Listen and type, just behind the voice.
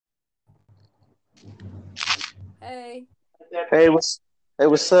Hey, Hey,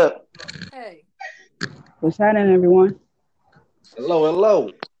 what's up? hey. What's happening, everyone? Hello,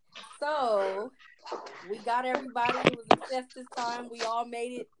 hello. So we got everybody. It was a test this time. We all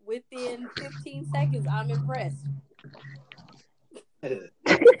made it within 15 seconds. I'm impressed.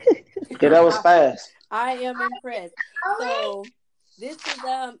 Yeah, that was I, fast. I am impressed. So this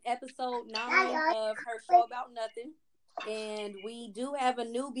is episode 9 of her show about nothing. And we do have a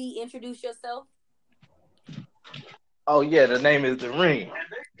newbie. Introduce yourself. Oh yeah, the name is the Reem.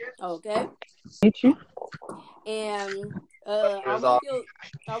 Okay. Meet you. And are It's we all- still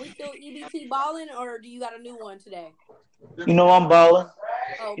EBT balling or do you got a new one today? You know I'm balling.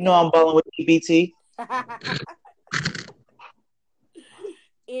 You know Okay. I'm balling with EBT.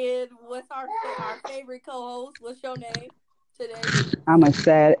 And what's our favorite co-host? What's your name today? I'm a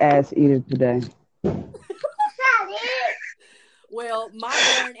sad ass eater today. Well, my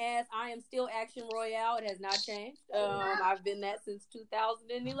boring ass, I am still Action Royale. It has not changed. I've been that since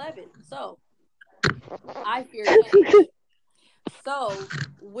 2011. So I fear change. So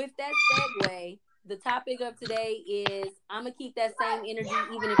with that segue, the topic of today is I'm gonna keep that same energy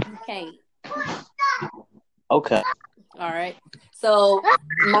even if you can't. Okay. All right. So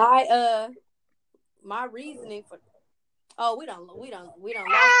my reasoning for we don't lost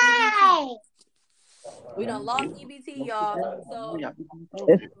EBT. We don't lost EBT, y'all. So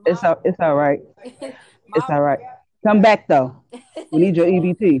It's all right. It's my all right. Come back though. We need your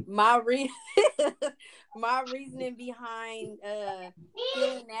EBT. my re- my reasoning behind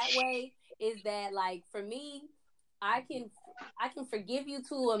feeling that way is that like for me, I can I can forgive you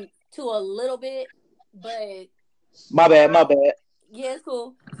to a little bit, but My bad, my I bad. yeah, it's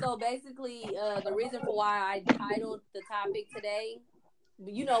cool. So basically, the reason for why I titled the topic today,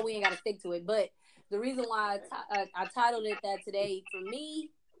 we ain't got to stick to it, but the reason why I titled it that today, for me,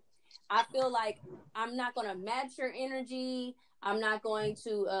 I feel like I'm not going to match your energy. I'm not going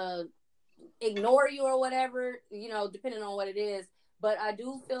to ignore you or whatever, depending on what it is. But I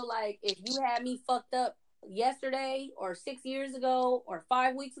do feel like if you had me fucked up yesterday or 6 years ago or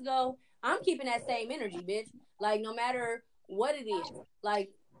 5 weeks ago, I'm keeping that same energy, bitch. Like, no matter what it is.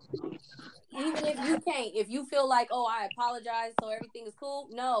 Like, even if you can't, if you feel like, oh, I apologize, so everything is cool.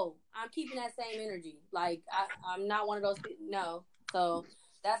 No, I'm keeping that same energy. Like, I'm not one of those people. No. So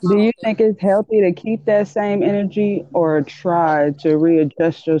that's my Do whole you thing. think it's healthy to keep that same energy or try to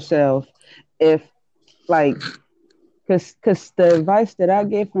readjust yourself if like cause the advice that I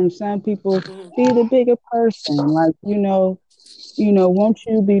get from some people, Mm-hmm. be the bigger person. Like, won't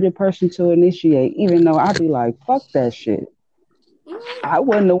you be the person to initiate? Even though I'd be like, fuck that shit. I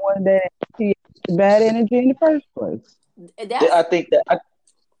wasn't the one that initiated the bad energy in the first place. I That's think that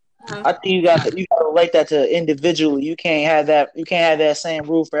huh? I think you gotta relate that to individually. You can't have that. You can't have that same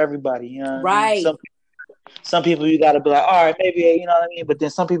rule for everybody. You know what I mean? Right. Some people you gotta be like, all right, maybe you know what I mean. But then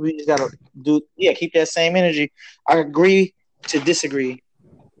some people you just gotta keep that same energy. I agree to disagree.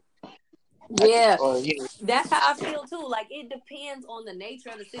 Yeah. Or That's how I feel too. Like it depends on the nature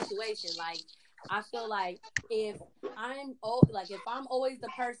of the situation. Like I feel like if if I'm always the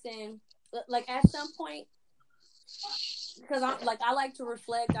person, like at some point, because I like to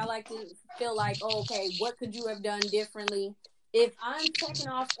reflect. I like to feel like, oh, okay, what could you have done differently? If I'm checking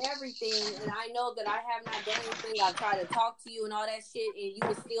off everything and I know that I have not done anything, I've tried to talk to you and all that shit, and you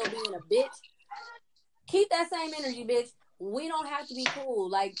was still being a bitch. Keep that same energy, bitch. We don't have to be cool.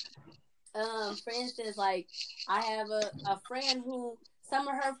 Like for instance, like I have a friend who some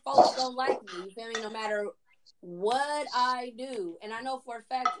of her folks don't like me, you feel me, no matter what I do. And I know for a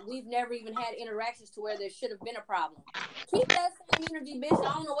fact we've never even had interactions to where there should have been a problem. Keep that same energy, bitch.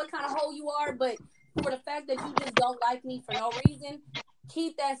 I don't know what kind of hoe you are, but for the fact that you just don't like me for no reason,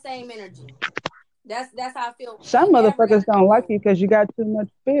 keep that same energy. That's how I feel. We Some ain't never motherfuckers gotta be don't like cool. you because you got too much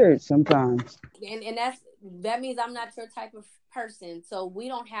spirit sometimes. And that means I'm not your type of person. So we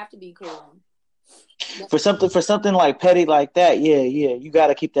don't have to be cool. for something like petty like that, yeah, you got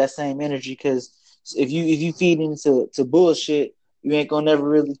to keep that same energy because if you feed into to bullshit, you ain't gonna never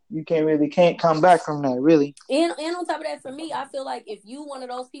really you can't come back from that really. And on top of that, for me, I feel like if you one of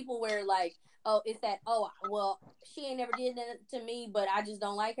those people where like, oh, it's that, oh, well, she ain't never did that to me, but I just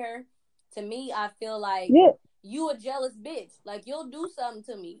don't like her. To me, I feel like Yeah, you a jealous bitch. Like you'll do something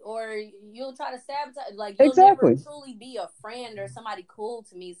to me, or you'll try to sabotage. Like you'll never exactly. truly be a friend or somebody cool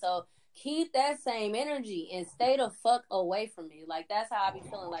to me. So keep that same energy and stay the fuck away from me. Like that's how I be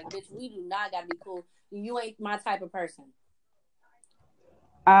feeling. Like, bitch, we do not gotta be cool. You ain't my type of person.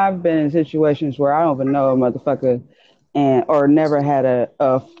 I've been in situations where I don't even know a motherfucker and or never had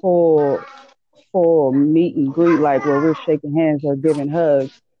a full meet and greet like where we're shaking hands or giving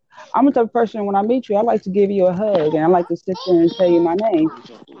hugs. I'm the type of person when I meet you, I like to give you a hug and I like to sit there and tell you my name.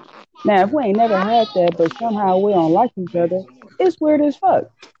 Now, if we ain't never had that, but somehow we don't like each other, it's weird as fuck.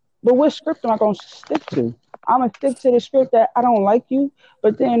 But what script am I gonna stick to? I'm gonna stick to the script that I don't like you,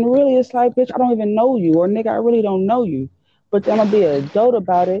 but then really it's like, bitch, I don't even know you, or nigga, I really don't know you. But then I'm gonna be an adult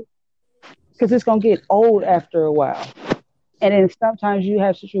about it because it's gonna get old after a while. And then sometimes you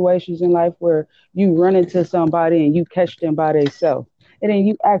have situations in life where you run into somebody and you catch them by themselves, and then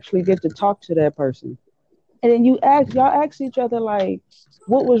you actually get to talk to that person, and then y'all ask each other like,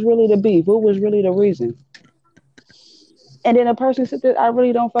 what was really the beef? What was really the reason? And then a person said that I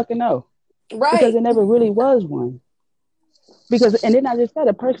really don't fucking know because Right. it never really was one. Because and then I just said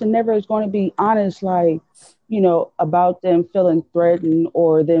a person never is going to be honest, like about them feeling threatened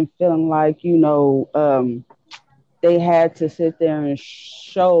or them feeling like they had to sit there and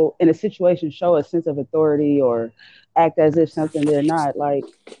show in a situation show a sense of authority or act as if something they're not. Like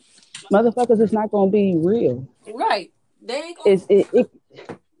motherfuckers, it's not going to be real. Right. They ain't gonna. It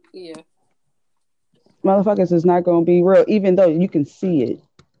Yeah. motherfuckers is not going to be real, even though you can see it.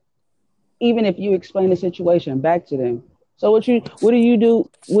 Even if you explain the situation back to them. So what do you do?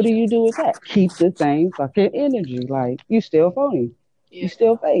 What do you do with that? Keep the same fucking energy. Like you still phony. You Yeah.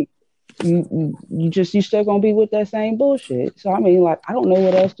 still fake. You still gonna be with that same bullshit. So I mean, like I don't know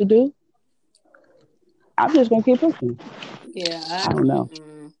what else to do. I'm just gonna keep pushing. Yeah. I don't know.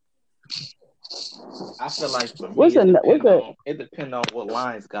 I feel like for me, What's a it depend on what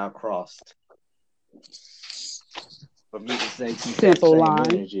lines got crossed for me to say keep that simple same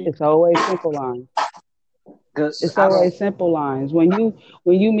line? energy. It's always simple lines. Cause It's I don't. always simple lines. When you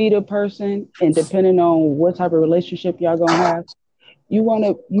meet a person and depending on what type of relationship y'all gonna have,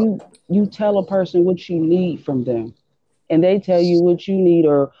 you tell a person what you need from them and they tell you what you need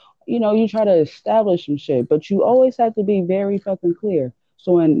or you try to establish some shit, but you always have to be very fucking clear.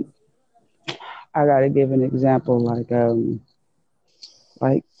 So when I gotta give an example,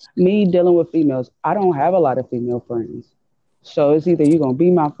 like me dealing with females, I don't have a lot of female friends. So it's either you gonna be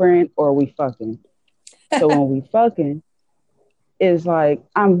my friend or we fucking. So when we fucking, it's like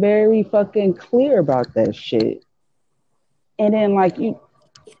I'm very fucking clear about that shit. And then like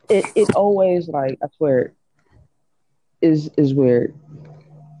it always like I swear is weird.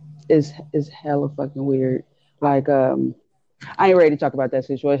 Is hella fucking weird. Like I ain't ready to talk about that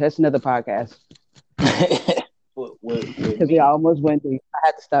situation. That's another podcast with because we me, almost went through. I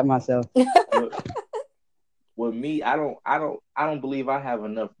had to stop myself. with, with me, I don't believe I have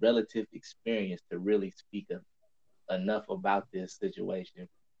enough relative experience to really speak enough about this situation.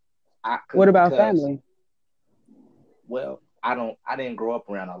 What about Because family? well, I didn't grow up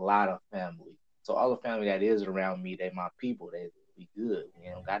around a lot of family, so all the family that is around me, they my people, they be good. We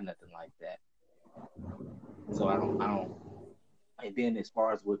don't got nothing like that. So I don't. And then as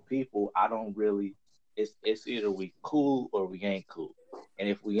far as with people, I don't really. It's either we cool or we ain't cool. And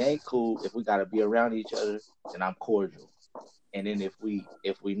if we ain't cool, if we gotta be around each other, then I'm cordial. And then if we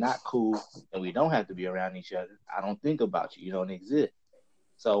not cool and we don't have to be around each other, I don't think about you. You don't exist.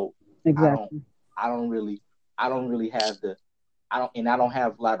 So I don't Exactly. I don't really I don't really have the I don't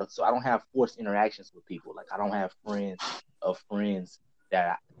have a lot of so I don't have forced interactions with people. Like I don't have friends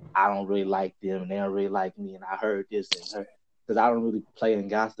that I don't really like them and they don't really like me and I heard this and heard because I don't really play in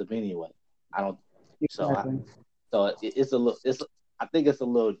gossip anyway. I don't so I Exactly. so it's a little it's I think it's a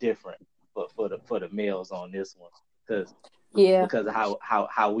little different for the males on this one because Yeah. because of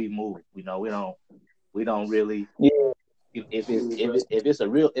how we move. We don't really Yeah. if it's a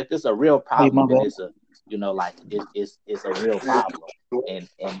real Hey, my problem then bad. it's a like it's a real problem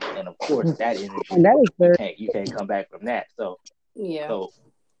and of course that And energy that is very you can't come back from that Yeah. so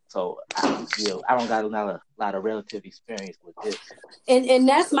I don't got a lot of relative experience with this. And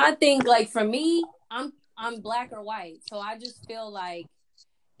that's my thing. Like for me, I'm black or white. So I just feel like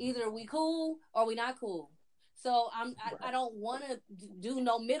either we cool or we not cool. So I Right, don't want to do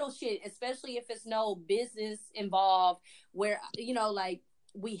no middle shit, especially if it's no business involved where like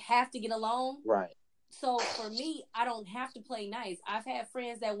we have to get along. right, So for me, I don't have to play nice. I've had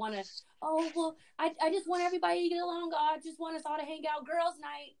friends that want to, oh well, I just want everybody to get along. I just want us all to hang out girls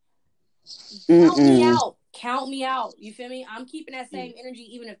night. Count me mm-mm. out. Count me out. You feel me? I'm keeping that yeah, same energy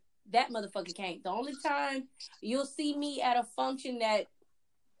even if that motherfucker can't. The only time you'll see me at a function that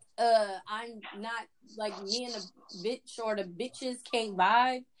I'm not like me and the bitch or the bitches can't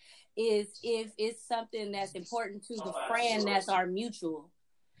vibe is if it's something that's important to the friend that's our mutual.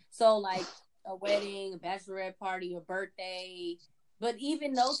 So like a wedding, a bachelorette party, a birthday. But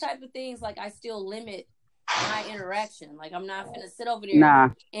even those type of things, like I still limit my interaction. Like I'm not gonna sit over there Nah.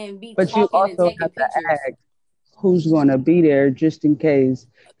 and be But you talking and also taking have to pictures. act. who's going to be there just in case.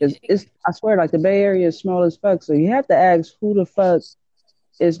 Because it's, I swear, like the Bay Area is small as fuck. So you have to ask who the fuck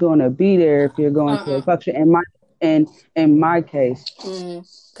is going to be there if you're going to a Uh-uh. function. In my case,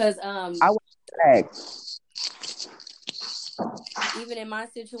 Cause I would ask. even in my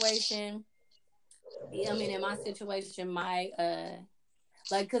situation, I mean, in my situation, my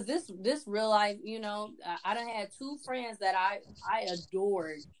like, cause this real life, I done had two friends that I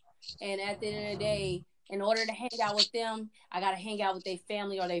adored, and at the end of the day, in order to hang out with them, I gotta hang out with their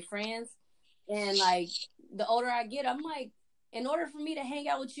family or their friends, and like the older I get, I'm like, in order for me to hang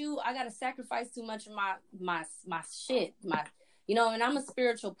out with you, I gotta sacrifice too much of my shit, and I'm a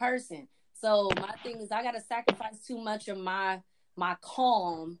spiritual person, so my thing is I gotta sacrifice too much of my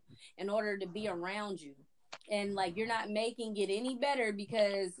calm in order to be around you. And like you're not making it any better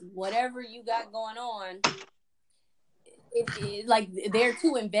because whatever you got going on, like they're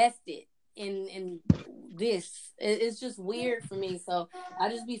too invested in this. It's just weird for me. So I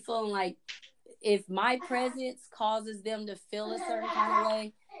just be feeling like if my presence causes them to feel a certain kind of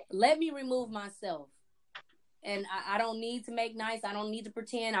way, let me remove myself. And I don't need to make nice. I don't need to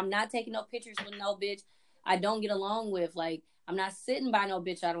pretend. I'm not taking no pictures with no bitch I don't get along with. Like, I'm not sitting by no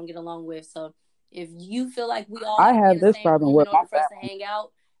bitch I don't get along with. So if you feel like we all I have to be in have the this same problem room in with my order for us to hang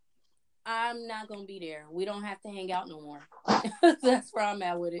out, I'm not gonna be there. We don't have to hang out no more. That's where I'm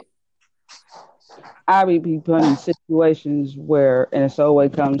at with it. I be put in situations where, and it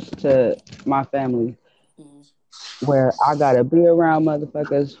always comes to my family, Mm. where I gotta be around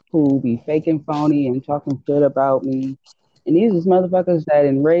motherfuckers who be faking phony and talking shit about me. And these is motherfuckers that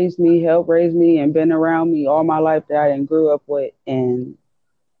done raised me, helped raise me, and been around me all my life that I didn't grew up with. And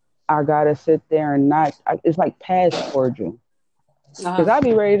I gotta sit there and not. It's like past cordial because Uh-huh. I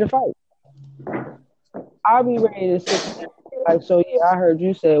be ready to fight. I'll be ready to sit there like, so yeah, I heard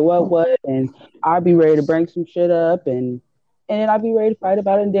you say what, and I'll be ready to bring some shit up, and then I'll be ready to fight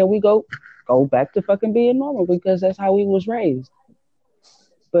about it, and then we go back to fucking being normal because that's how we was raised.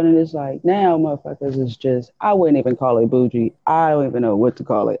 But it is like now, motherfuckers is just I wouldn't even call it bougie. I don't even know what to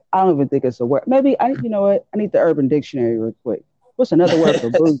call it. I don't even think it's a word. Maybe you know what? I need the Urban Dictionary real quick. What's another word for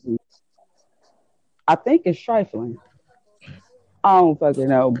bougie? I think it's trifling. I don't fucking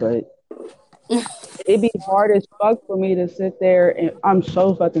know, but it be hard as fuck for me to sit there and I'm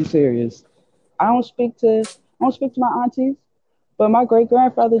so fucking serious. I don't speak to my aunties, but my great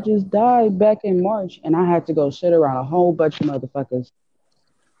grandfather just died back in March and I had to go sit around a whole bunch of motherfuckers.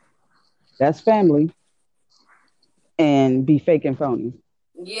 That's family and be fake and phony.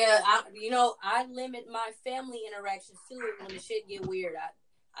 Yeah, I limit my family interactions too when the shit get weird.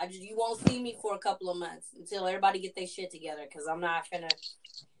 I just you won't see me for a couple of months until everybody get their shit together because I'm not gonna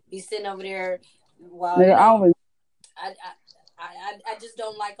be sitting over there while Nigga, I don't I, I just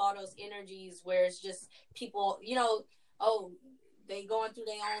don't like all those energies where it's just people, oh, they going through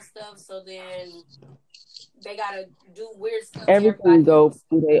their own stuff, so then they gotta do weird stuff to everything everybody go else.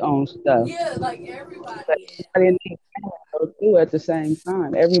 through their own stuff. Yeah, like But everybody. everybody needs to go through at the same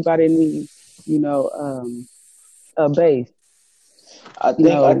time. Everybody needs, you know, a base. I You think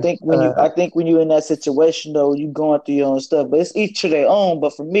I know, think when you I think when you're in that situation though, you going through your own stuff. But it's each to their own.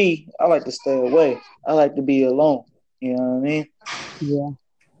 But for me, I like to stay away. I like to be alone. You know what I mean? yeah.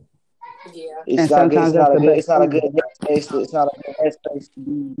 Yeah. And It's not good. sometimes It's that's not a the good. best It's not a good thing. headspace. It's not a good headspace to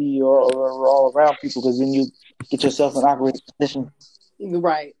be or all around people because then you get yourself in awkward position.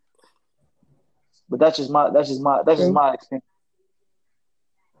 Right. But that's just True. my experience.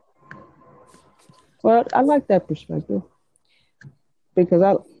 Well, I like that perspective because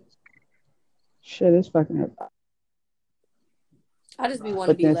I shit is fucking up. I just be want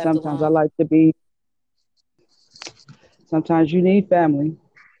to But be then left sometimes I alone. like to be. Sometimes you need family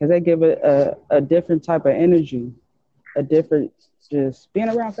because they give a different type of energy, a different just being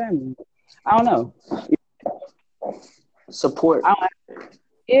around family. I don't know. Support. I don't,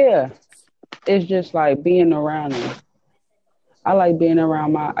 yeah, it's just like being around them. I like being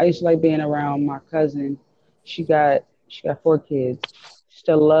around my. I used to like being around my cousin. She got 4 kids.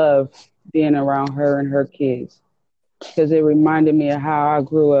 Still love being around her and her kids because it reminded me of how I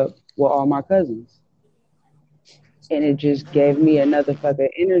grew up with all my cousins, and it just gave me another fucking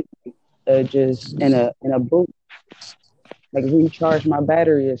energy, just in a boot, like recharge my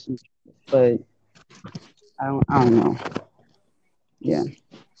battery or something. But I don't know. Yeah,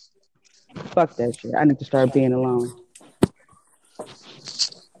 fuck that shit. I need to start being alone.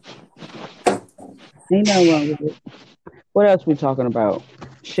 Ain't nothing wrong with it. What else we talking about?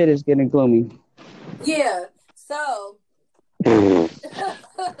 Shit is getting gloomy. Yeah. So. I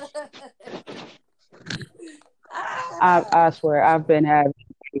Ah. I swear I've been having.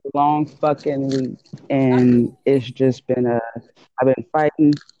 long fucking week, I, and it's just been I've been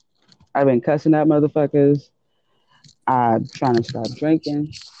fighting. I've been cussing out motherfuckers. I'm trying to stop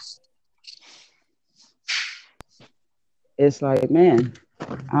drinking. It's like, man,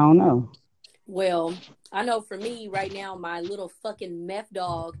 I don't know. well, I know for me right now, my little fucking meth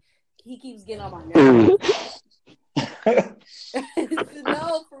dog, he keeps getting on my Ooh. nerves.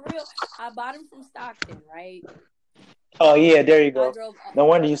 No, for real. I bought him from Stockton, right? Oh yeah, there you I go. drove No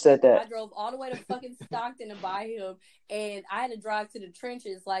wonder you said that. I drove all the way to fucking Stockton to buy him, and I had to drive to the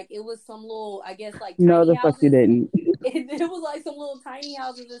trenches. Like it was some little, I guess, like No, tiny the fuck you houses. didn't. It was like some little tiny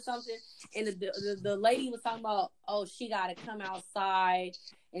houses or something. And the lady was talking about, oh, she got to come outside,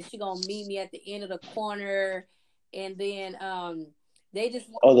 and she gonna meet me at the end of the corner, and then they just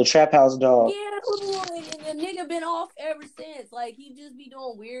Oh, the trap house dog. yeah, and the nigga been off ever since. Like he just be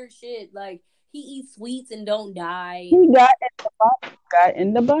doing weird shit. Like he eats sweets and don't die. He got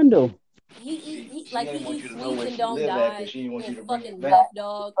in the bundle. He eats sweets and don't die. Little fucking meth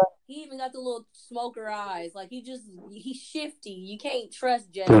dog. He even got the little smoker eyes. Like he's shifty. You can't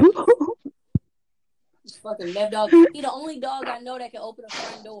trust Justice. Fucking meth dog. He the only dog I know that can open a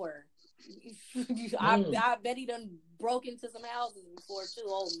front door. I bet he done broke into some houses before too.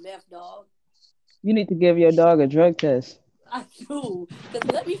 Old meth dog. You need to give your dog a drug test. I do. Cause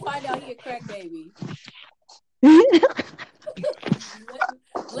let me find out he a crack baby. I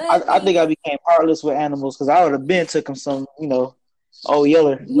think I became heartless with animals because I would have been took him some, old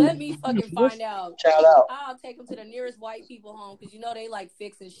yeller. Let me fucking find out. Shout out. I'll take him to the nearest white people home because they like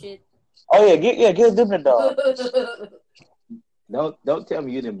fixing shit. Oh yeah, give them the dog. Don't tell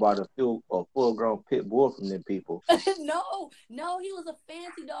me you didn't bought a full grown pit bull from them people. No, he was a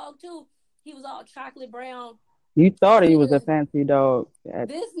fancy dog too. He was all chocolate brown. You thought he was a fancy dog.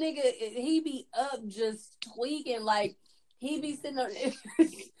 This nigga, he be up just tweaking. Like he be sitting on.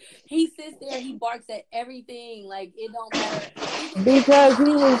 He sits there. He barks at everything. Like it don't matter. Because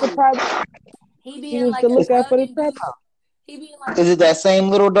he was the private. He was to look out for the trap house. He be like, is it that same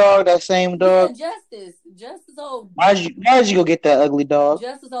little dog? That same dog? Yeah, Justice old. Why'd you go get that ugly dog?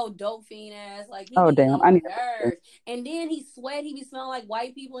 Justice old dope fiend ass. Like he oh damn, I need nerves. And then he sweat. He be smelling like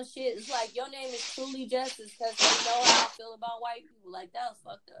white people and shit. It's like your name is truly Justice because they know how I feel about white people. Like that was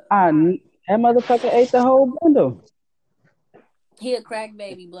fucked up. That motherfucker ate the whole bundle. He a crack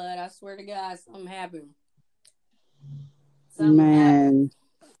baby, blood. I swear to God, something happened. Man.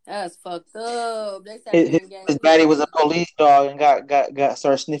 That's fucked up. They said his daddy was a police dog and got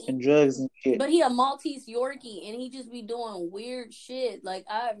started sniffing drugs and shit. But he a Maltese Yorkie and he just be doing weird shit. Like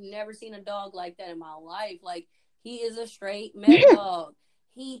I've never seen a dog like that in my life. Like he is a straight meth dog.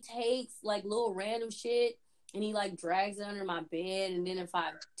 He takes like little random shit and he like drags it under my bed, and then if I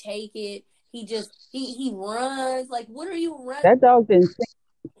take it, he runs. Like what are you running? That dog didn't sing.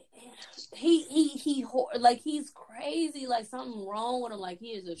 He like he's crazy. Like something wrong with him. Like he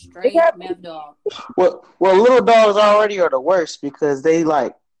is a straight meth dog. Well, little dogs already are the worst because they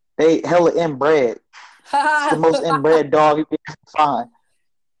hella inbred. It's the most inbred dog you can find.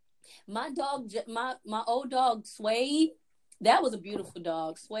 My dog, my old dog Suede, that was a beautiful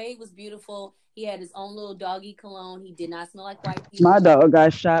dog. Suede was beautiful. He had his own little doggy cologne. He did not smell like white people. My dog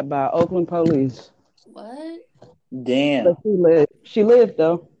got shot by Oakland police. What? Damn. But she lived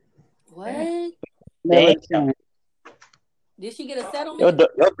though. What? Damn. Did she get a settlement?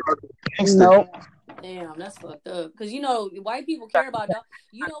 Nope. Damn, that's fucked up. Because white people care about dogs.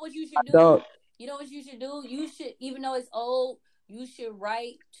 You know what you should do? You know what you should do? You should, even though it's old, you should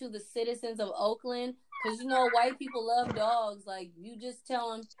write to the citizens of Oakland. Because white people love dogs. Like you just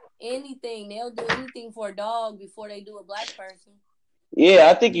tell them anything, they'll do anything for a dog before they do a black person. Yeah,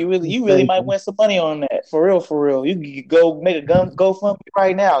 I think you really might win some money on that. For real. You can go make a GoFundMe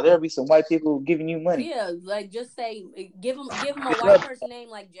right now. There'll be some white people giving you money. Yeah, like just say give them a white person name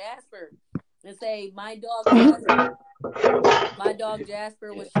like Jasper, and say my dog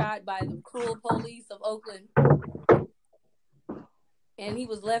Jasper was shot by the cruel police of Oakland, and he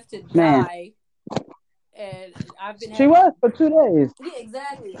was left to die. And I've been. She was for 2 days. Yeah,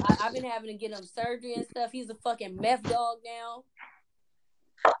 exactly. I've been having to get him surgery and stuff. He's a fucking meth dog now.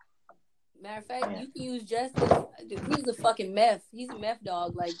 Matter of fact, you can use Justice. He's a fucking meth. He's a meth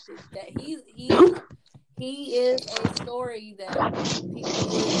dog. Like that. He is a story that people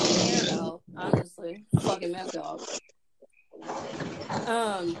really don't care about. Honestly, fucking meth dog.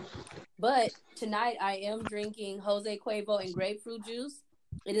 But tonight I am drinking Jose Cuervo and grapefruit juice.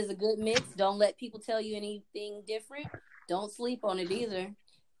 It is a good mix. Don't let people tell you anything different. Don't sleep on it either.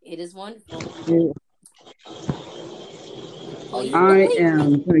 It is wonderful. Yeah. I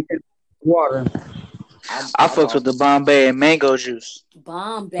am drinking water. I fucks with the Bombay and mango juice.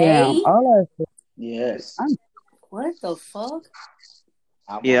 Bombay? Damn, all that. Yes. What the fuck?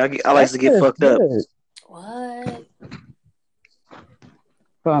 Yeah, I like That to get shit's fucked up. good. What?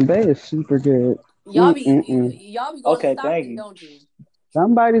 Bombay is super good. Y'all be Mm-mm-mm. going to Okay, thank Stockton, you. don't you?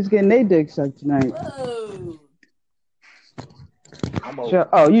 Somebody's getting their dick sucked tonight. Whoa. Sure.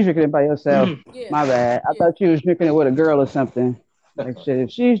 Oh, you drinking it by yourself? Yeah. My bad. I Yeah. thought you was drinking it with a girl or something. Like shit, if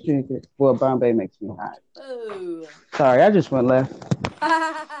she's drinking, well, Bombay makes me hot. Oh. Sorry, I just went left.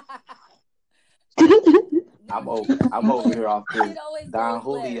 I'm over here off this Shit always Don goes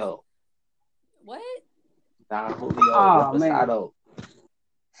left. Julio. What? Don Julio. Oh man, Reposado.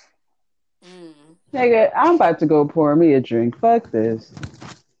 nigga, I'm about to go pour me a drink. Fuck this.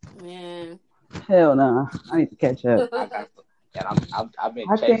 Man. Hell no. I need to catch up. I got some, and I've been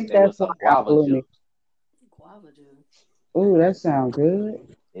I chasing think it with that's why some I guava blew me. juice. Guava juice. Ooh, that sounds good.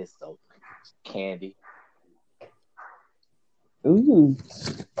 It's so candy. Ooh,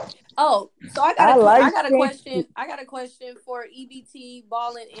 Oh, so I I like got a candy. question. I got a question for EBT,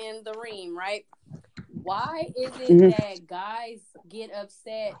 Ballin, and the Reem, right? Why is it Mhm. that guys get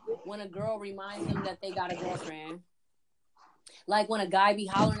upset when a girl reminds them that they got a girlfriend? Like when a guy be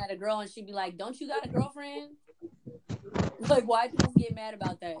hollering at a girl and she be like, "Don't you got a girlfriend?" Like, why dudes get mad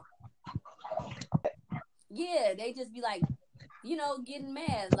about that? Yeah, they just be like, getting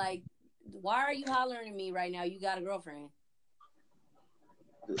mad. Like, why are you hollering at me right now? You got a girlfriend.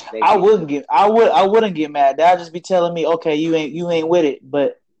 I wouldn't get mad. They'll just be telling me, okay, you ain't with it.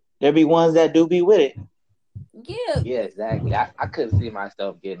 But there be ones that do be with it. Yeah. Yeah, exactly. I couldn't see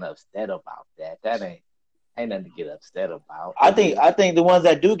myself getting upset about that. That ain't nothing to get upset about. I think the ones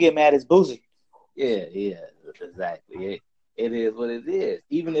that do get mad is Boosie. Yeah, exactly. It is what it is.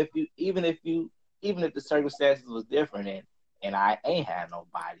 Even if the circumstances was different and I ain't had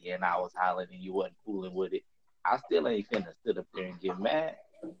nobody and I was hollering and you wasn't fooling with it, I still ain't finna sit up there and get mad.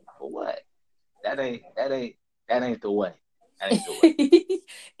 For what? That ain't the way. That ain't the way.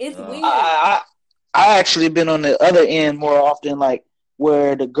 It's weird. I actually been on the other end more often, like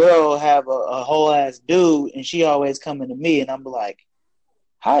where the girl have a whole ass dude and she always coming to me and I'm like,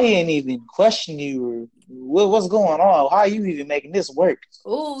 how you ain't even question you or what's going on? How you even making this work?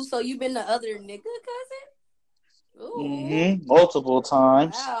 Ooh, so you been the other nigga cousin? Ooh. Multiple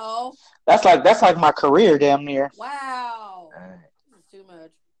times. Wow. That's like my career, damn near. Wow. This is too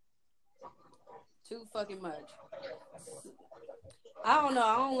much. Too fucking much. I don't know.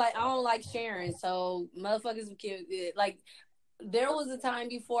 I don't like sharing. So motherfuckers like there was a time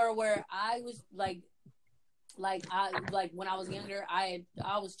before where I was like when I was younger, I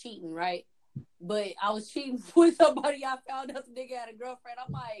was cheating, right? But I was cheating with somebody. I found out the nigga had a girlfriend.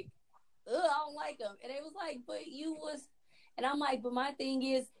 I'm like, ugh, I don't like him. And it was like, but you was, and I'm like, but my thing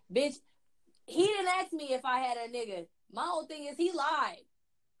is, bitch, he didn't ask me if I had a nigga. My whole thing is he lied.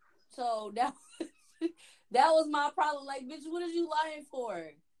 So that that was my problem. Like, bitch, what is you lying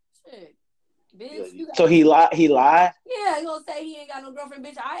for? Shit, bitch. So he lied. He lied. Yeah, he gonna say he ain't got no girlfriend,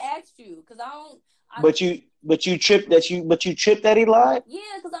 bitch. I asked you because I don't. But you tripped that he lied. Yeah,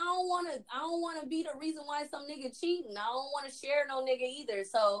 because I don't want to be the reason why some nigga cheating. I don't want to share no nigga either.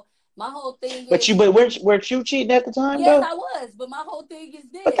 So my whole thing is. But weren't you cheating at the time Yes, though? I was, but my whole thing is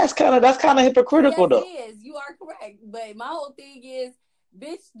But this. that's kind of hypocritical Yes, it though. is. You are correct. But my whole thing is,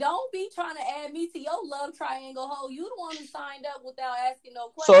 bitch, don't be trying to add me to your love triangle hole. You the one who signed up without asking no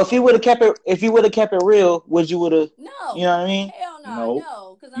questions. So if you would have kept it real, would you would have? No. You know what I mean? Hell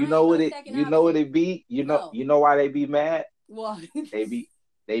no. Because You I ain't know no what second you know what option. it be? You No. know why they be mad? What?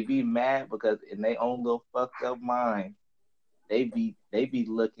 They be mad because in their own little fucked up mind, they be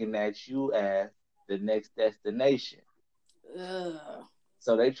looking at you as the next destination. Ugh.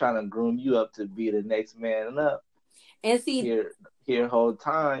 So they trying to groom you up to be the next man up. And see, here whole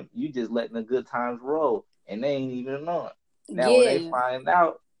time you just letting the good times roll, and they ain't even on. Now when they yeah. find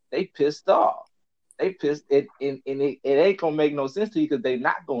out, they pissed off. They pissed it, and it ain't gonna make no sense to you because they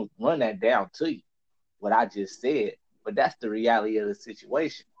not gonna run that down to you. What I just said, but that's the reality of the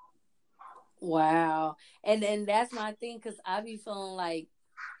situation. Wow. And that's my thing because I be feeling like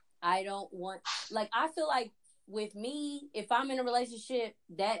I don't want, like, I feel like with me, if I'm in a relationship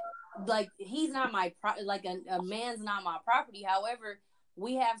that, like, he's not my, like, a man's not my property. However,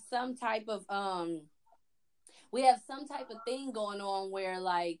 we have some type of, thing going on where,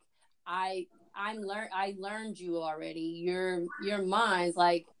 like, I learned you already. You're mine.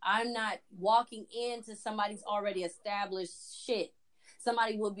 Like, I'm not walking into somebody's already established shit.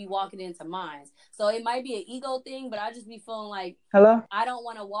 somebody would be walking into mine. So it might be an ego thing, but I just be feeling like Hello? I don't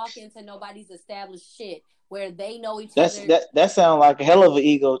want to walk into nobody's established shit where they know each That's other. that sounds like a hell of an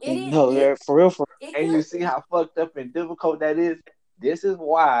ego It thing. is. No, for real, for It And you could. see how fucked up and difficult that is. This is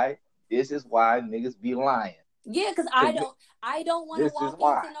why niggas be lying. Yeah, because I don't want to This is walk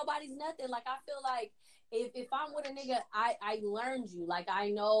why. into nobody's nothing. Like I feel like if I'm with a nigga, I learned you. Like I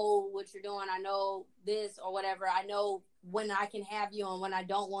know what you're doing. I know this or whatever. I know when I can have you and when I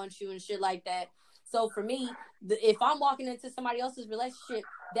don't want you and shit like that. So for me, if I'm walking into somebody else's relationship,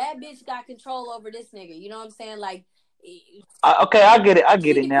 that bitch got control over this nigga. You know what I'm saying? Like, okay, I get it. I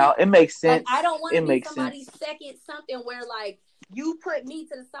get she it now. depends. It makes Like sense. I don't want It to be makes somebody's sense. second something where like you put me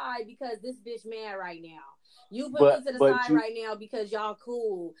to the side because this bitch mad right now. You put me to the But side you right now because y'all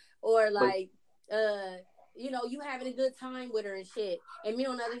cool or but like you having a good time with her and shit. And me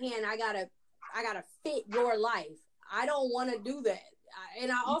on the other hand, I gotta fit your life. I don't want to do that.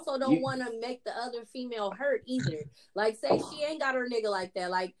 And I also don't you want to make the other female hurt either. Like, say she ain't got her nigga like that.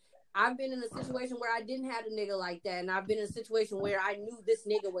 Like, I've been in a situation where I didn't have a nigga like that, and I've been in a situation where I knew this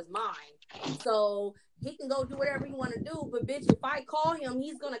nigga was mine. So he can go do whatever he want to do, but bitch, if I call him,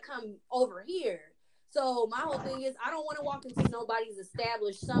 he's gonna come over here. So my whole thing is, I don't want to walk into nobody's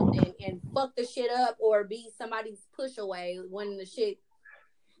established something and fuck the shit up or be somebody's push away when the shit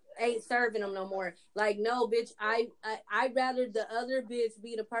ain't serving them no more. Like, no, bitch, I'd rather the other bitch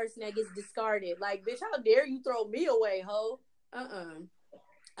be the person that gets discarded. Like, bitch, how dare you throw me away, ho?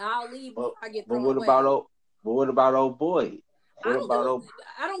 I'll leave before I get but thrown away. what about old boy? I What don't about give old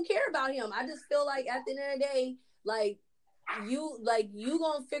I don't care about him. I just feel like at the end of the day, you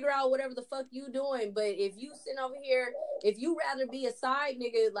gonna figure out whatever the fuck you doing. But if you sitting over here, if you rather be a side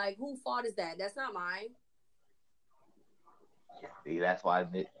nigga, like who fault is that? That's not mine. See, that's why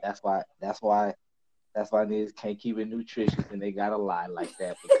niggas can't keep it nutritious and they gotta lie like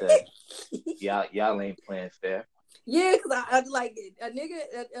that because y'all ain't playing fair. Yeah, because I like a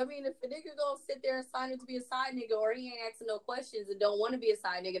nigga. I mean, if a nigga gonna sit there and sign up to be a side nigga, or he ain't asking no questions and don't want to be a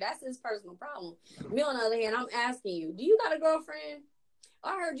side nigga, that's his personal problem. Me, on the other hand, I'm asking you, do you got a girlfriend?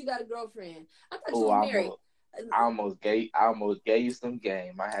 I heard you got a girlfriend. I thought you Oh, was married. I almost gave you some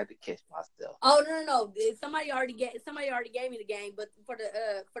game. I had to catch myself. Oh no! Somebody already gave me the game, but for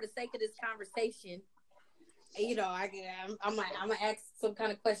the sake of this conversation, I'm gonna ask some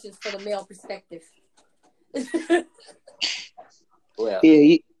kind of questions for the male perspective. Well,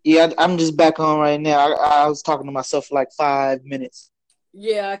 Yeah. I'm just back on right now. I was talking to myself for like 5 minutes.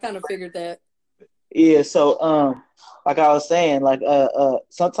 Yeah, I kind of figured that. Yeah, so like I was saying, like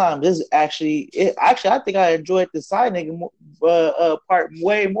sometimes this actually I think I enjoyed the side nigga part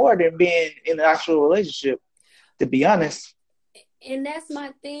way more than being in an actual relationship, to be honest. And that's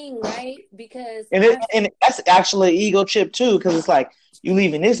my thing, right? Because And that's actually an ego trip too, because it's like you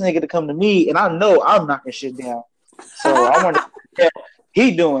leaving this nigga to come to me, and I know I'm knocking shit down. So I wonder what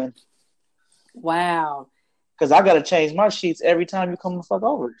he doing, wow. because I gotta change my sheets every time you come the fuck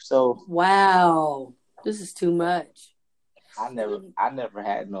over. So Wow. This is too much. I never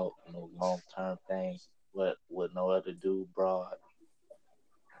had no long term thing with no other dude, bro.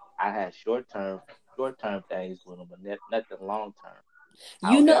 I had short term things with them, but nothing long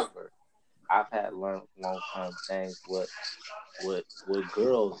term. You know, However, I've had long term things with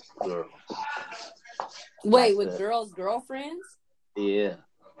girls, wait, like with girls' girlfriends? yeah,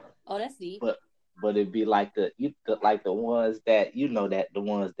 Oh, that's deep. but it'd be like like the ones that that the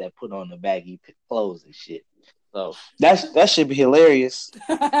ones that put on the baggy clothes and shit. So that should be hilarious.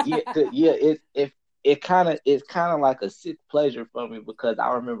 yeah, it's kind of like a sick pleasure for me because I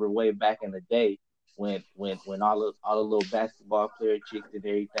remember way back in the day when all the little basketball player chicks and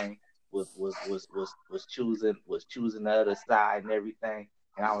everything was choosing the other side and everything.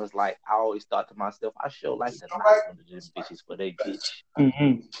 And I was like, I always thought to myself, I sure like to knock one of them bitches for they bitch.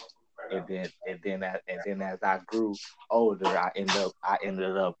 Mm-hmm. And then as I grew older, I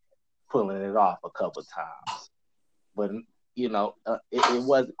ended up pulling it off a couple times. But it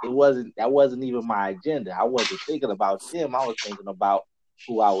wasn't even my agenda. I wasn't thinking about them. I was thinking about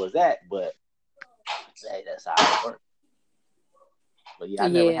who I was at. But hey, that's how it worked. But yeah, I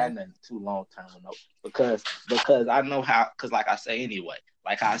never Yeah. had nothing too long term with no because I know how. Because like I say anyway,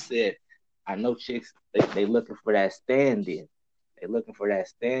 like I said, I know chicks they looking for that stand in. They looking for that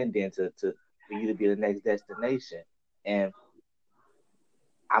stand in to for you to be the next destination. And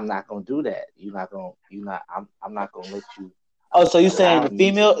I'm not gonna do that. I'm not gonna let you Oh, so allow me to.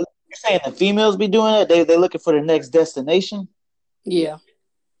 you saying the females be doing it? They looking for the next destination. Yeah,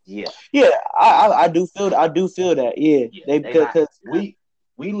 Yeah. yeah, Yeah, I do feel that. Yeah, yeah. they They not because we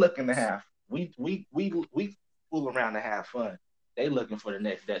looking to have we fool around to have fun. they looking for the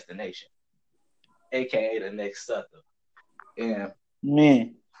next destination, aka the next sucker. And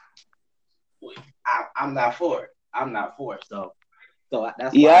Man. I'm not for it. I'm not for it. So that's why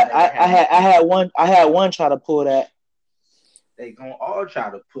I Yeah, never had no. I had one try to pull that. They gonna all try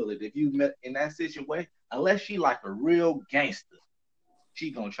to pull it. If you met in that situation, unless she like a real gangster,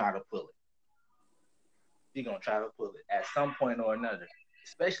 she gonna try to pull it. She gonna try to pull it at some point or another.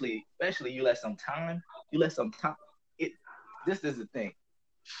 Especially you let some time. You let some time. It. This is the thing.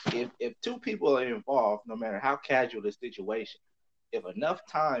 If two people are involved, no matter how casual the situation, if enough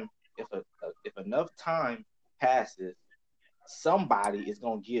time, if enough time passes, somebody is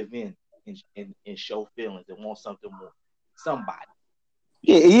gonna give in and show feelings and want something more. Somebody.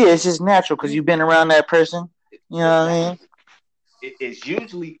 Yeah, it's just natural because you've been around that person. You know what I mean?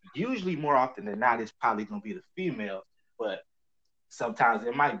 Exactly. It's usually more often than not, it's probably gonna be the female, but sometimes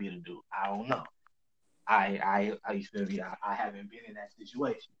it might be the dude. I don't know. I you feel me? I haven't been in that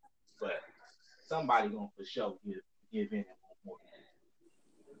situation, but somebody gonna for sure give in and want more.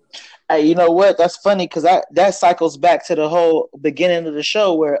 Hey, you know what? That's funny because that cycles back to the whole beginning of the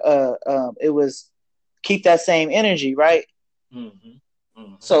show where it was keep that same energy, right? Mm-hmm.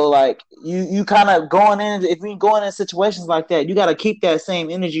 Mm-hmm. So like you kind of going in if you going in situations like that, you got to keep that same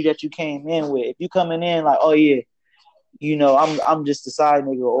energy that you came in with. If you coming in like, oh yeah, you know, I'm just a side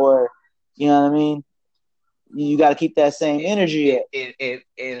nigga, or you know what I mean. You got to keep that same energy up.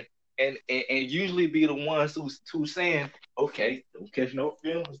 And usually be the ones who saying, okay, don't catch no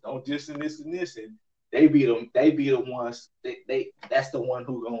feelings, don't this and this, and they be the ones they that's the one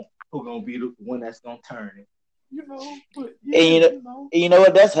who gonna be the one that's gonna turn it. But yeah, And you know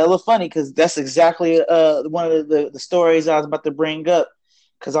what? That's hella funny because that's exactly one of the stories I was about to bring up.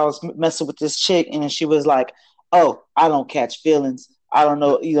 Because I was messing with this chick and she was like, "Oh, I don't catch feelings. I don't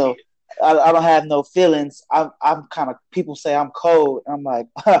know. You know, I don't have no feelings. I'm kind of people say I'm cold. I'm like,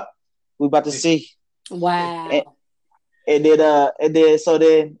 huh, we about to see." Wow. And then so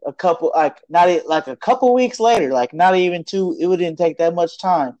then a couple like a couple weeks later, like not even two. It didn't take that much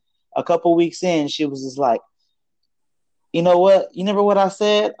time. A couple weeks in, she was just like, you know what? You remember what I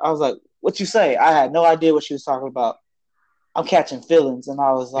said? I was like, what you say? I had no idea what she was talking about. I'm catching feelings. And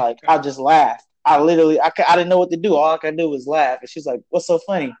I was like, I just laughed. I didn't know what to do. All I could do was laugh. And she's like, what's so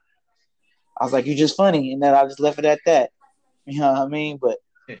funny? I was like, you just funny. And then I just left it at that. You know what I mean? But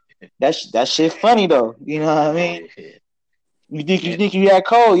that shit funny though. You know what I mean? You think you that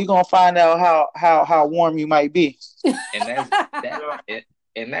cold, you're gonna find out how warm you might be. and that's that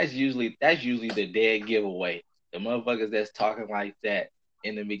and that's usually the dead giveaway. The motherfuckers that's talking like that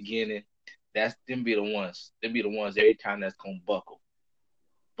in the beginning, that's them be the ones. Them be the ones every time that's gonna buckle.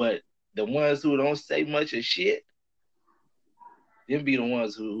 But the ones who don't say much of shit, them be the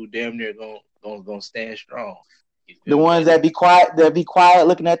ones who damn near gonna stand strong. You The feel me? ones that be quiet,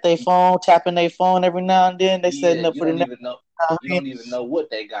 looking at their phone, tapping their phone every now and then, they Yeah, setting up for the next. you don't even know what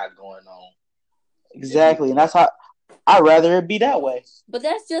they got going on. It be the Exactly, and one. that's how I'd rather it be that way. But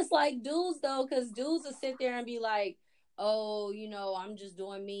that's just like dudes though, because dudes will sit there and be like, "Oh, I'm just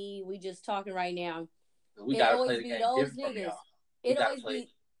doing me. We just talking right now." We It gotta play always the be game those different from niggas. y'all. We It gotta always play. be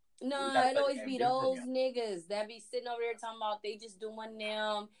We no. gotta It play the always game be different from those y'all. niggas that be sitting over there talking about they just doing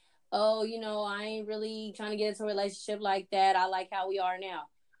them. Oh, I ain't really trying to get into a relationship like that. I like how we are now.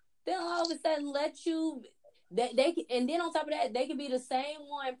 Then all of a sudden let you and then on top of that they could be the same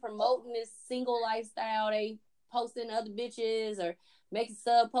one promoting this single lifestyle. They posting other bitches or making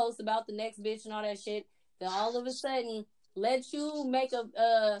sub posts about the next bitch and all that shit. Then all of a sudden let you make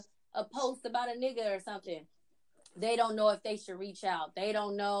a post about a nigga or something. They don't know if they should reach out. They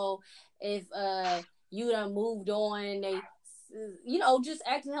don't know if you done moved on. They just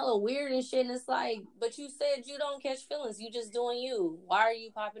acting hella weird and shit. And it's like, but you said you don't catch feelings. You just doing you. Why are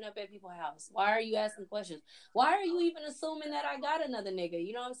you popping up at people's house? Why are you asking questions? Why are you even assuming that I got another nigga?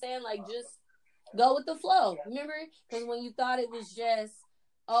 You know what I'm saying? Like, just go with the flow. Remember? Because when you thought it was just,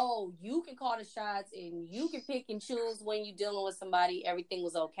 oh, you can call the shots and you can pick and choose when you're dealing with somebody, everything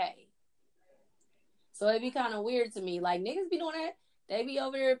was okay. So it'd be kind of weird to me. Like, niggas be doing that. They be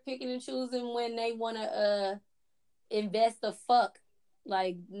over there picking and choosing when they want to invest the fuck.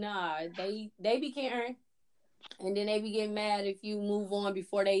 Like, nah, they be caring. And then they be getting mad if you move on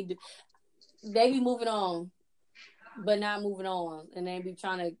before they do. They be moving on, but not moving on. And they be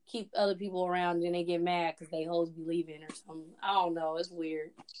trying to keep other people around and then they get mad because they hoes be leaving or something. I don't know. It's weird.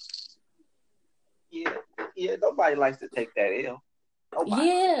 Yeah, yeah. Nobody likes to take that L. Nobody.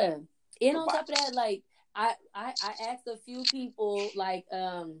 Yeah. And on Nobody. top of that, like, I asked a few people, like,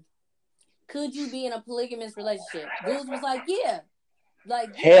 could you be in a polygamous relationship? Dudes was like, yeah.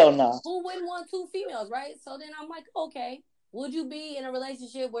 Like, yeah. Hell no. Who wouldn't want two females, right? So then I'm like, okay. Would you be in a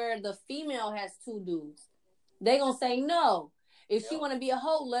relationship where the female has two dudes? They gonna say no. If she want to be a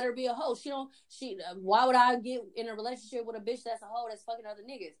hoe, let her be a hoe. She don't. She. Why would I get in a relationship with a bitch that's a hoe that's fucking other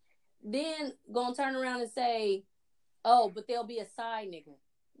niggas? Then gonna turn around and say, oh, but they'll be a side nigga.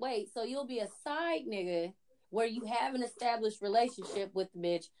 Wait, so you'll be a side nigga where you have an established relationship with the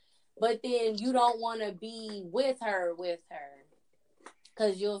bitch, but then you don't want to be with her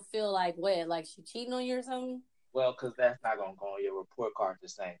because you'll feel like what, like she cheating on you or something? Well, because that's not gonna go on your report card the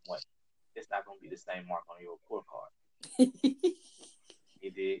same way. It's not gonna be the same mark on your report card.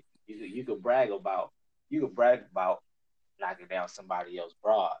 You did. You could brag about knocking down somebody else's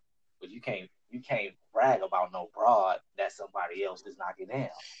broad, but you can't brag about no broad that somebody else is knocking down.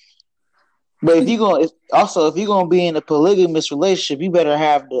 But if you're gonna be in a polygamous relationship, you better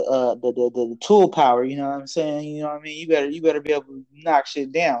have the tool power. You know what I'm saying? You know what I mean? You better be able to knock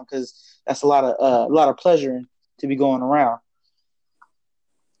shit down because that's a lot of pleasure to be going around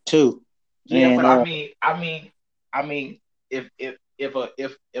too. Yeah, and but I mean, if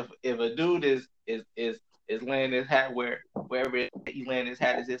a dude is laying his hat wherever he laying his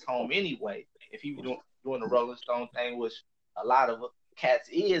hat is his home anyway. If he doing the Rolling Stone thing, which a lot of cats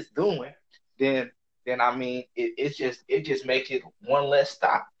is doing, then I mean it just makes it one less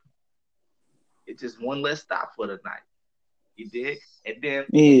stop. It's just one less stop for the night. You dig? And then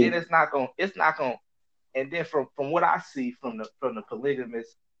it's not going and then from what I see from the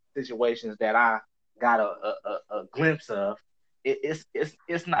polygamous situations that I got a glimpse of,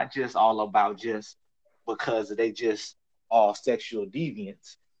 it's not just all about just because they just all sexual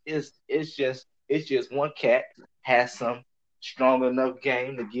deviants. It's just one cat has some strong enough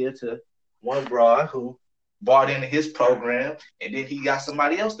game to give to one broad who bought into his program, and then he got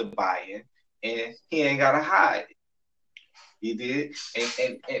somebody else to buy in, and he ain't gotta hide. You did,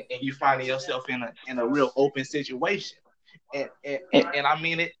 and you finding yourself in a real open situation, and I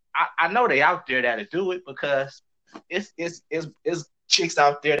mean it. I know they out there that'll do it because it's chicks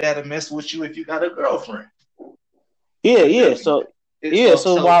out there that'll mess with you if you got a girlfriend. Yeah, You yeah. feel me? So yeah,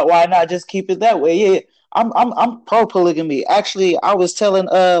 so why not just keep it that way? Yeah, I'm pro polygamy. Actually, I was telling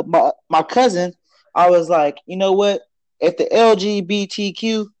my cousin, I was like, you know what? If the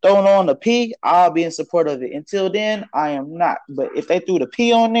LGBTQ thrown on the P, I'll be in support of it. Until then, I am not. But if they threw the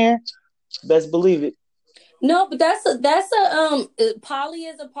P on there, best believe it. No, but poly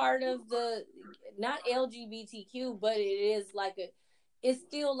is a part of the not LGBTQ, but it's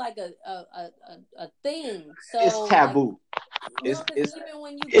still like a thing. it's So like, taboo. no, It's because it's even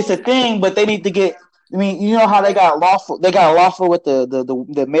when you It's go a to the thing, but they need to get. I mean, you know how they they, got lawful. They got lawful with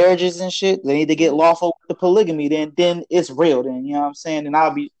the marriages and shit. They need to get mhm. lawful with the polygamy. Then it's real. Then you know what I'm saying. And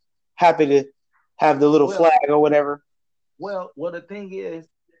I'll be happy to have the little well, flag or whatever. well. The thing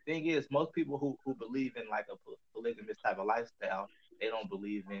is, most people who believe in like a polygamous type of lifestyle, they don't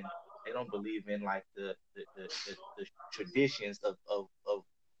believe in they don't believe in like the traditions of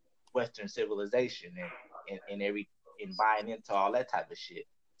Western civilization and every and buying into all that type of shit.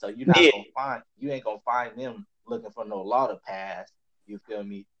 So Yeah, you ain't gonna find them looking for no law to pass. You feel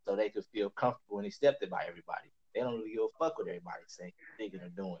me? So they could feel comfortable and accepted by everybody. They don't really give a fuck what everybody saying, thinking, or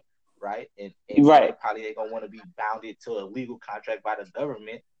doing, right? And they right. probably ain't gonna want to be bounded to a legal contract by the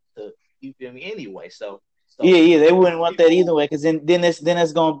government to you feel me anyway. Yeah, So yeah. They wouldn't most want that people either way, because then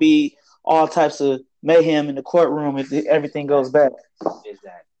it's gonna be all types of mayhem in the courtroom if everything goes exactly bad.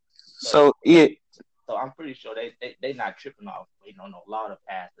 exactly. So So so yeah, So I'm pretty sure they not tripping off, no law to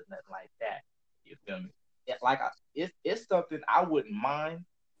pass or nothing like that. You feel me? It's something I wouldn't mind.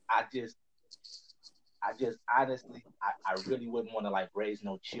 I just honestly I really wouldn't want to like raise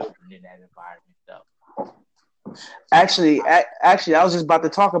no children in that environment though. actually, I was just about to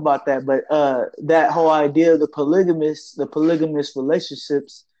talk about that, but that whole idea of the polygamous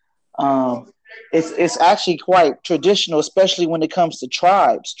relationships, um, it's actually quite traditional, especially when it comes to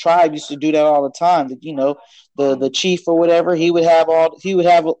tribes. Tribe used to do that all the time. The chief or whatever, he would have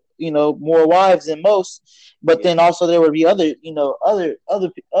more wives than most, but Yeah. then also there would be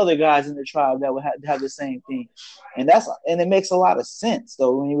other guys in the tribe that would have the same thing, and it makes a lot of sense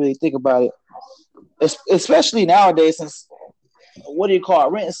though when you really think about it, especially nowadays since what do you call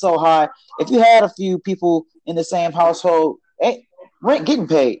it? Rent is so high. If you had a few people in the same household, rent getting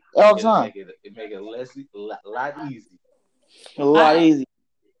paid all the It'll time. make it lot easy. A lot I easier.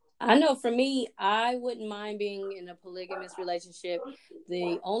 I know for me, I wouldn't mind being in a polygamous relationship.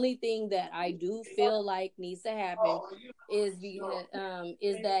 The only thing that I do feel like needs to happen is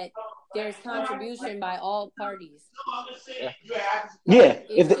that there's contribution by all parties. Definitely. Yeah. Like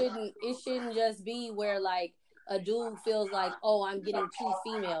If the, it shouldn't just be where like a dude feels like, oh, I'm getting two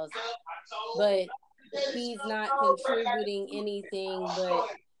females, but he's not contributing anything but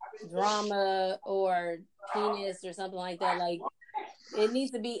drama or penis or something like that. Like, it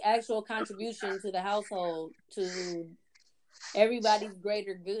needs to be actual contribution to the household, to everybody's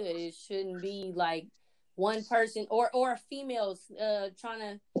greater good. It shouldn't be like one person or females trying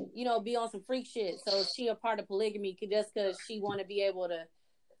to, be on some freak shit. So she a part of polygamy just because she want to be able to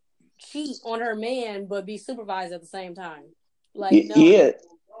cheat on her man but be supervised at the same time. Like, no. Yeah,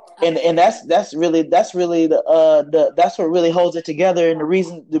 and that's really the that's what really holds it together, and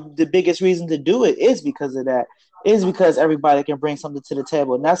the biggest reason to do it is because of that, is because everybody can bring something to the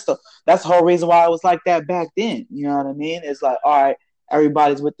table, and that's the whole reason why it was like that back then. You know what I mean? It's like, all right,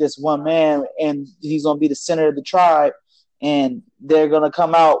 everybody's with this one man, and he's gonna be the center of the tribe, and they're gonna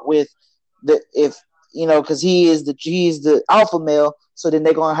come out with the if because he's the alpha male. So then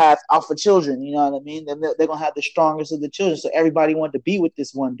they're gonna have alpha children. You know what I mean? They're gonna have the strongest of the children. So everybody wanted to be with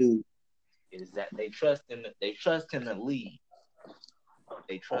this one dude. Is that they trust in the lead.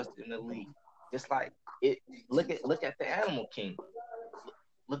 They trust in the lead. Just like it. Look at the animal king.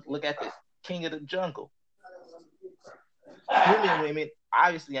 Look at the king of the jungle. Human women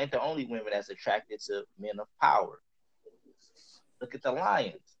obviously ain't the only women that's attracted to men of power. Look at the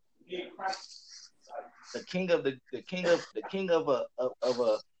lions. The king of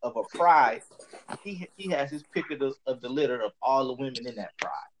a pride. He has his pick of the litter of all the women in that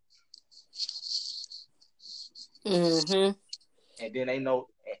pride. Mm-hmm. And then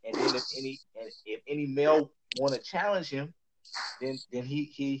if any male want to challenge him, then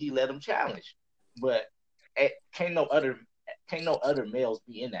he let him challenge. But can't no other males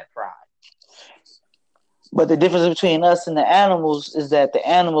be in that pride. But the difference between us and the animals is that the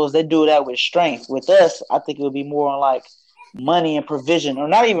animals, they do that with strength. With us, I think it would be more on like money and provision, or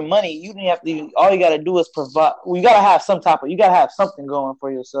not even money. You don't have to. All you got to do is provide. Well, you got to have you got to have something going for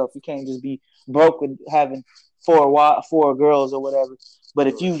yourself. You can't just be broke with having four girls or whatever. But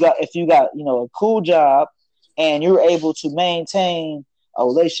if you got a cool job, and you're able to maintain a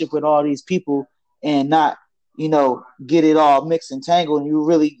relationship with all these people and not get it all mixed and tangled, and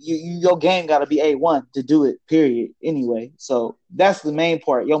your game got to be A1 to do it, period. Anyway, so that's the main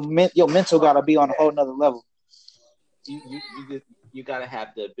part. Your mental got to be on a whole nother level. You got to have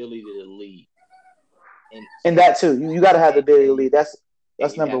the ability to lead, and that too. You got to have the ability to lead.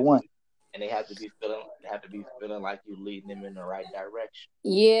 That's number one. And they have to be feeling like you're leading them in the right direction.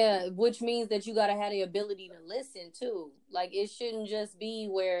 Yeah, which means that you got to have the ability to listen too. Like, it shouldn't just be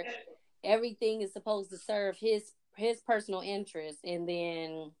where everything is supposed to serve his personal interest, and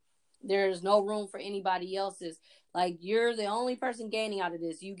then there's no room for anybody else's. Like, you're the only person gaining out of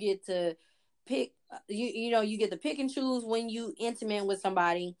this. You get to pick, you get to pick and choose when you intimate with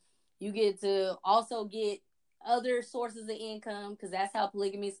somebody. You get to also get other sources of income, because that's how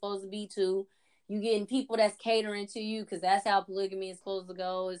polygamy is supposed to be too. You getting people that's catering to you, because that's how polygamy is supposed to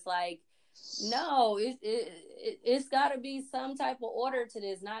go. It's like, no, it's got to be some type of order to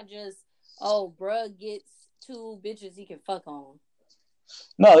this, not just, oh, bruh gets 2 bitches he can fuck on.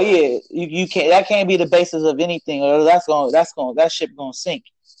 No, yeah, you can't. That can't be the basis of anything, or that ship gonna sink.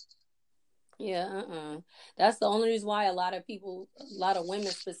 Yeah, That's the only reason why a lot of women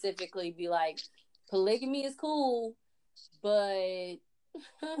specifically be like, polygamy is cool, but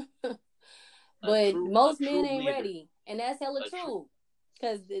most men ain't ready, and that's hella true,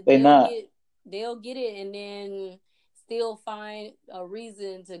 because they'll get it and then still find a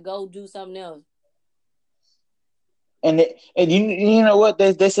reason to go do something else. And you know what,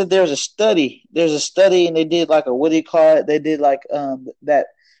 they said there's a study, and they did like what do you call it? They did like that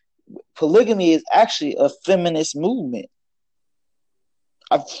polygamy is actually a feminist movement.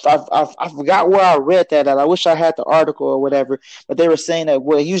 I forgot where I read that at. I wish I had the article or whatever, but they were saying that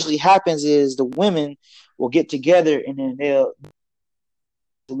what usually happens is the women will get together and then they'll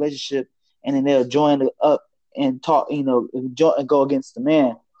relationship, and then they'll join up and talk, and go against the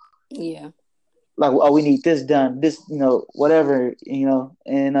man. Yeah. Like, oh, we need this done, this, whatever,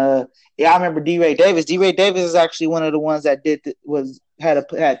 and I remember D. Ray Davis. D. Ray Davis is actually one of the ones that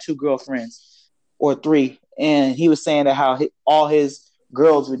had 2 girlfriends or 3, and he was saying that how all his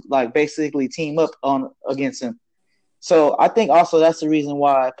girls would like basically team up against him. So I think also that's the reason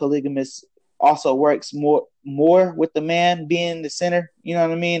why polygamous also works more with the man being the center. You know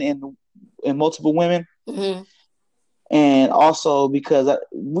what I mean? And multiple women. Mm-hmm. And also because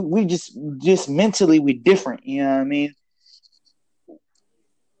we just mentally we different. You know what I mean?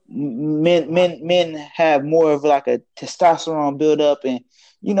 Men have more of like a testosterone buildup, and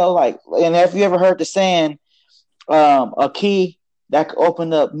and have you ever heard the saying, a key that can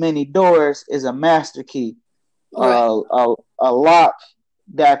open up many doors is a master key. Right. A lock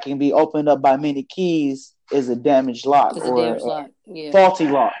that can be opened up by many keys is a damaged lock It's a or damage lock. Yeah.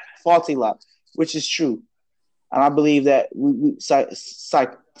 faulty lock, which is true. And I believe that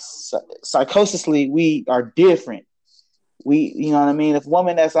psychosisly we are different. We, you know what I mean. If a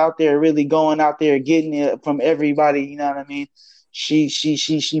woman that's out there really going out there getting it from everybody, you know what I mean. She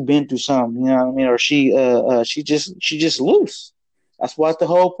been through something, you know what I mean, or she just loose. That's what the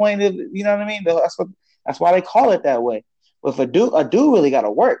whole point of, you know what I mean. That's why they call it that way. But if a dude really got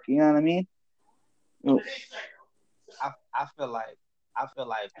to work, you know what I mean. I feel like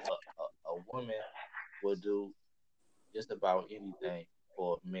a woman will do just about anything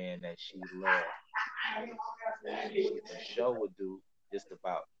for a man that she loves, and she for sure would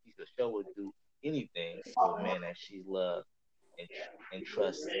do anything for a man that she loves and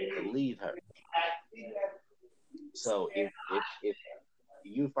trusts to lead her. So if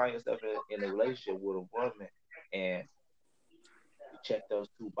you find yourself in a relationship with a woman and you check those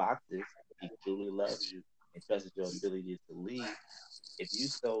two boxes, he truly loves you and trusts your ability to lead. If you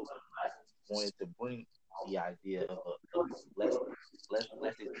so wanted to bring the idea of a let's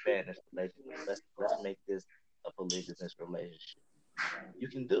let's expand this relationship. Let's make this a polygamous relationship. You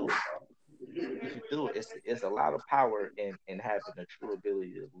can do it. You can do it. It's a lot of power in having a true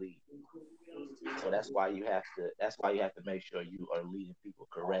ability to lead. So that's why you have to make sure you are leading people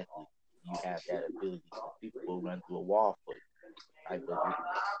correctly. You have that ability because people will run through a wall for you, right? But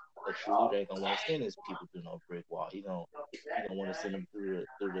a true leader ain't gonna want to send his people through no brick wall. He gonna want to send them through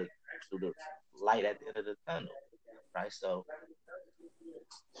the light at the end of the tunnel, right? So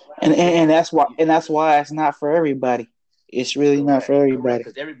and, you and and have that's why you and that's why it's not for everybody. It's really not for correct everybody.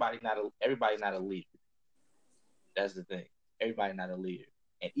 because everybody not a leader. That's the thing. Everybody not a leader,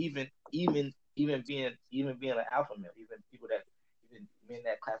 and even being an alpha male, even men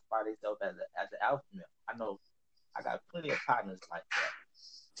that classify themselves as an alpha male. I know I got plenty of partners like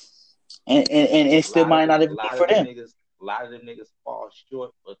that. And it A still lot of might them, not a even be lot for of them them. niggas, a lot of them niggas fall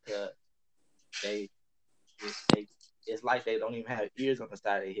short because they they it's like they don't even have ears on the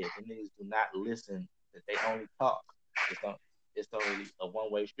side of their head. The niggas do not listen. That they only talk. It's on it's only a one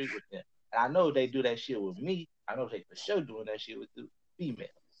way street with them. And I know they do that shit with me. I know they for sure doing that shit with the female,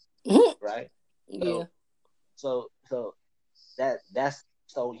 right? Yeah. So so that's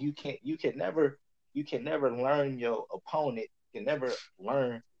so you can never learn your opponent. You can never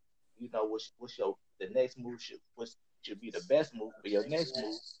learn, what's your the next move should be the best move for your next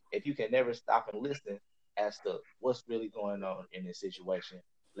move if you can never stop and listen as to what's really going on in this situation.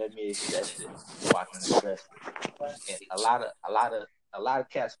 Let me assess it so I can address it. And a lot of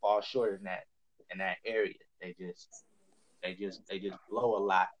cats fall short in that area. They just blow a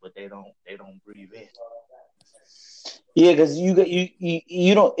lot, but they don't breathe in. Yeah, because you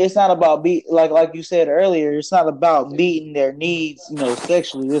don't. It's not about like you said earlier. It's not about meeting their needs,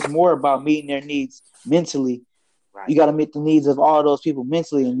 sexually. It's more about meeting their needs mentally. You Right, got to meet the needs of all those people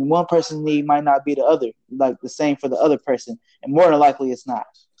mentally, and one person's need might not be the other, like the same for the other person, and more than likely it's not.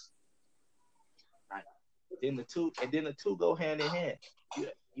 right. Then the two go hand in hand.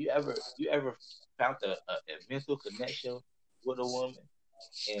 You ever found a mental connection with a woman,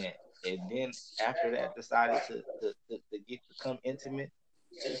 and then after that decided to become intimate?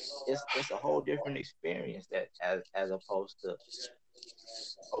 It's a whole different experience that as opposed to,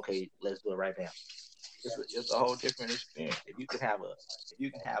 okay, let's do it right now. It's a whole different experience. If you can have a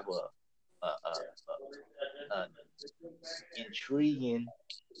intriguing,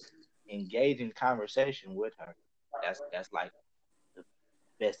 engaging conversation with her, that's like the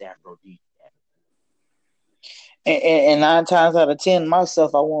best aphrodisiac. And 9 times out of 10,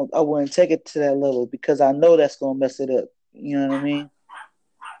 myself, I wouldn't take it to that level because I know that's gonna mess it up. You know what I mean?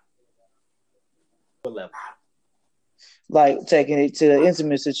 What level? Like taking it to the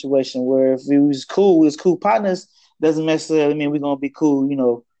intimate situation where if we was cool partners, doesn't necessarily mean we're gonna be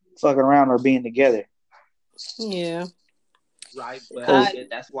cool, fucking around or being together. Yeah. Right, but Because I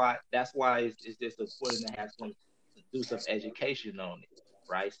that's why it's just important to have some to do some education on it,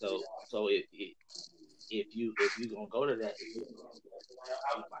 right? So if you gonna go to that, if you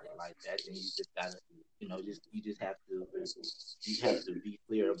anybody like that, then you just gotta, you have to be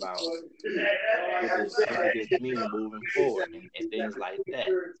clear about what does this mean moving forward, and things like that.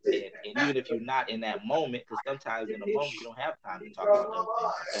 And even if you're not in that moment, because sometimes in a moment you don't have time to talk about those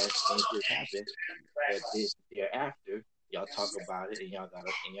things. Sometimes things just happen, but then thereafter y'all talk about it and y'all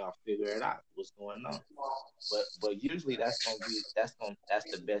figure it out what's going on. But usually that's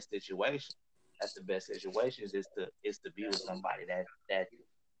the best situation. That's the best situations is to be with somebody that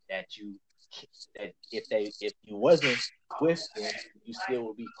you that if you wasn't with them, you still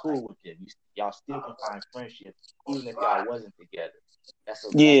would be cool with them. Y'all still can find friendship even if y'all wasn't together. That's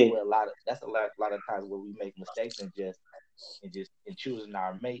Yeah, where a lot of times where we make mistakes and in choosing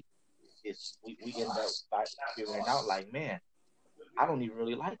our mate is we end up figuring out like, man, I don't even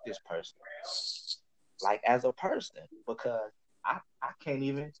really like this person, like as a person, because I can't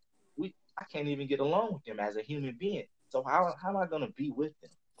even I can't even get along with them as a human being. So how am I gonna be with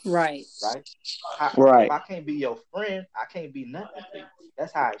them, Right. right? If right, I can't be your friend, I can't be nothing to you.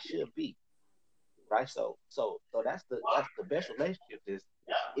 That's how it should be, right? So that's the best relationship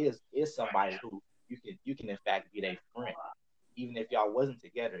is somebody who you can in fact be their friend. Even if y'all wasn't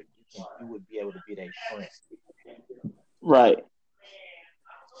together, you would be able to be their friend. right.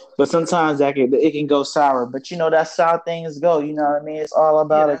 But sometimes it can go sour. But that's how things go. You know what I mean? It's all Yeah,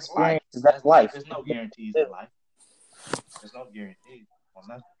 about that's life. experiences. That's That's life. life. There's no guarantees in life. There's no guarantees on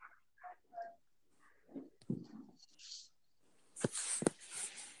nothing.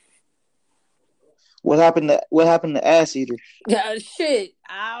 What happened to Azzeater? Shit,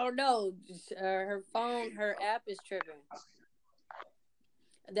 I don't know. Her phone, her app is tripping.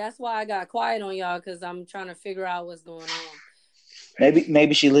 That's why I got quiet on y'all because I'm trying to figure out what's going on.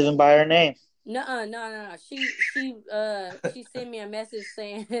 Maybe she living by her name. No. She sent me a message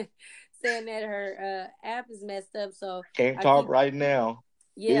saying saying that her app is messed up. So Can't I talk keep right now.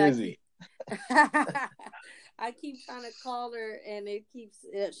 yeah I keep Busy. I keep trying to call her and it keeps.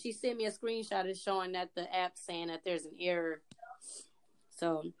 She sent me a screenshot of showing that the app saying that there's an error.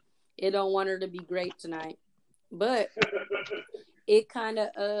 So it don't want her to be great tonight, but it kind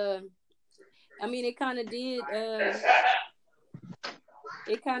of I mean it kind of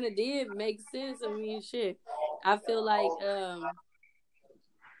did make sense. I mean, shit. I feel like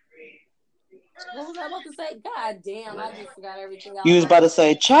what was I about to say? God damn, I just forgot everything I You was was about about to to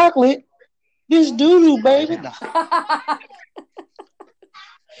say chocolate. This doo-doo, baby. No. say.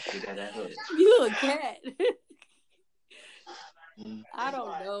 Get that hood. You a cat. Mm. I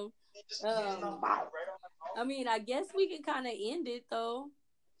don't know. I mean, I guess we can kind of end it though,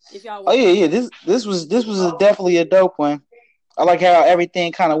 if y'all Oh want yeah, to. yeah. Definitely a dope one. I like how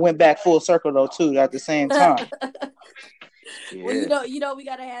everything kind of went back full circle though too at the same time. Well, Yeah. we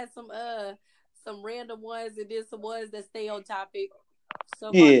gotta have some random ones and then some ones that stay on topic.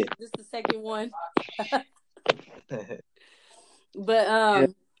 So far, Yeah, this is the second one. But yeah.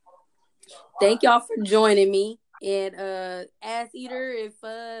 thank y'all for joining me. And Ass Eater, if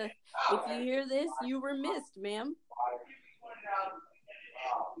you hear this, you were missed, ma'am.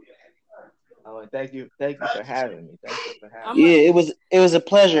 Oh, and thank you for having me. Thank you for having I'm Yeah, a it was a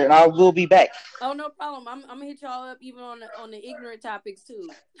pleasure, and I will be back Oh, no problem. I'm gonna hit y'all up even on the ignorant topics too.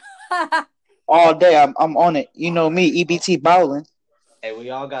 all day. I'm on it. You know me, EBT bowling. me. Hey, we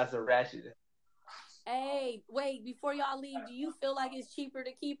all got some ratchet. Hey, wait, before y'all leave, do you feel like it's cheaper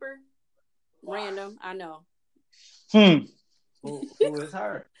to keep her? Random, I know. Hmm. Who is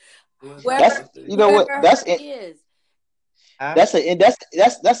her? Who is her? Wherever That's What's the you know whoever what. her is. huh?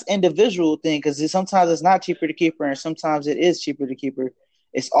 That's individual thing because sometimes it's not cheaper to keep her, and sometimes it is cheaper to keep her.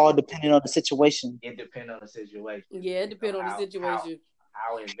 It's all depending on the situation. It depends on the situation. Yeah, it You know depends on the situation.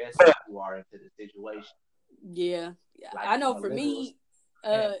 how invested you are into the situation. Yeah. Like I from know a for literal me,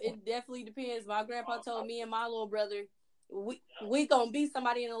 standpoint. it definitely depends. My grandpa told me and my little brother, we gonna be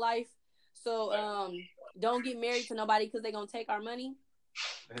somebody in the life. So don't get married to nobody because they gonna take our money.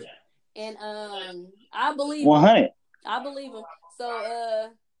 And I believe One him. hundred. I believe him.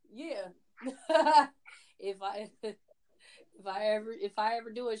 So yeah. if I ever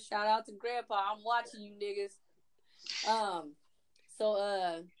do a shout out to grandpa, I'm watching you niggas.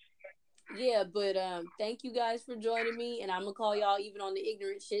 So yeah, but thank you guys for joining me, and I'm gonna call y'all even on the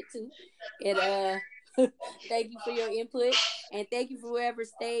ignorant shit too. And thank you for your input, and thank you for whoever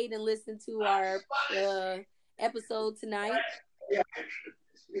stayed and listened to our episode tonight.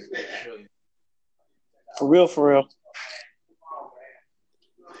 Really. For real, for real.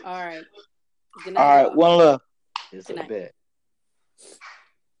 All right, good All night, right, y'all. one love. It's Good a night. bet.